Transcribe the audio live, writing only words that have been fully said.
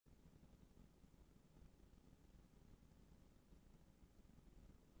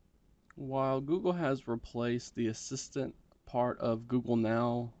While Google has replaced the Assistant part of Google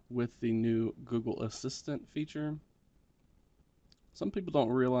Now with the new Google Assistant feature, some people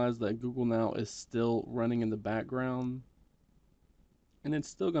don't realize that Google Now is still running in the background, and it's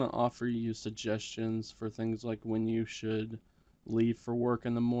still going to offer you suggestions for things like when you should leave for work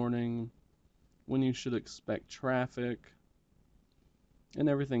in the morning, when you should expect traffic, and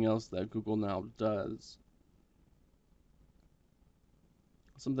everything else that Google Now does.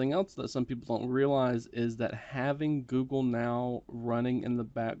 Something else that some people don't realize is that having Google Now running in the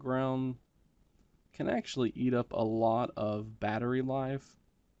background can actually eat up a lot of battery life.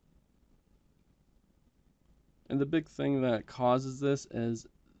 And the big thing that causes this is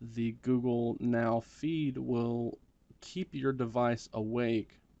the Google Now feed will keep your device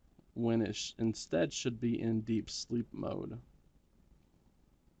awake when it instead should be in deep sleep mode.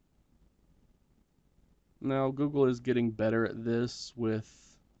 Now, Google is getting better at this with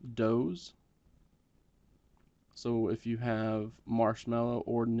Doze. So if you have Marshmallow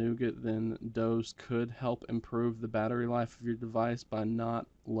or Nougat, then Doze could help improve the battery life of your device by not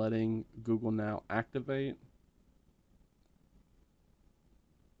letting Google Now activate.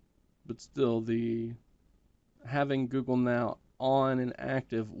 But still, the having Google Now on and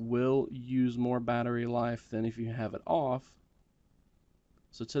active will use more battery life than if you have it off.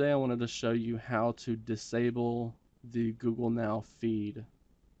 So today I wanted to show you how to disable the Google Now feed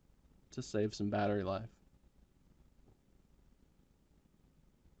to save some battery life.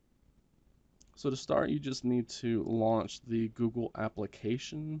 So to start, you just need to launch the Google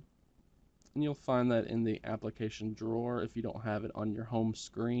application, and you'll find that in the application drawer if you don't have it on your home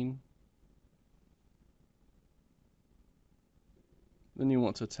screen. Then you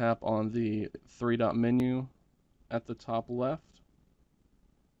want to tap on the three-dot menu at the top left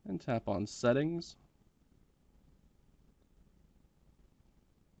and tap on Settings.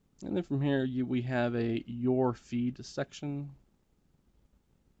 And then from here we have a Your Feed section.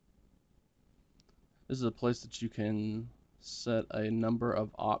 This is a place that you can set a number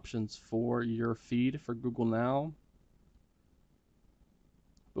of options for your feed for Google Now.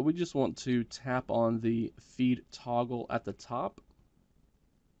 But we just want to tap on the feed toggle at the top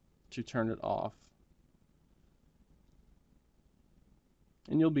to turn it off.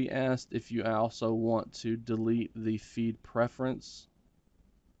 And you'll be asked if you also want to delete the feed preference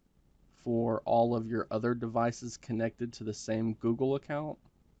for all of your other devices connected to the same Google account.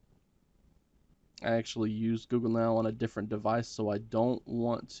 I actually use Google Now on a different device, so I don't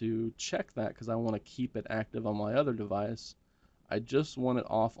want to check that because I want to keep it active on my other device. I just want it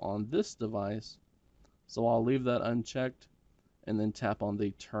off on this device, so I'll leave that unchecked and then tap on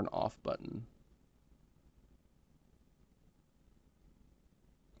the turn off button.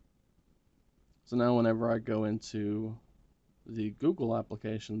 So now whenever I go into the Google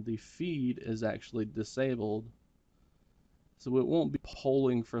application, the feed is actually disabled, so it won't be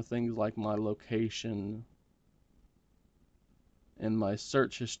polling for things like my location and my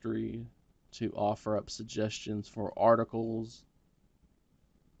search history to offer up suggestions for articles.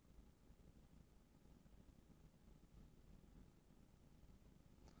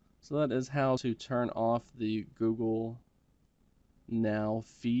 So that is how to turn off the Google Now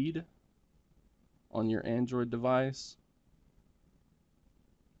feed on your Android device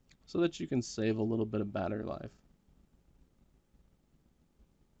so that you can save a little bit of battery life.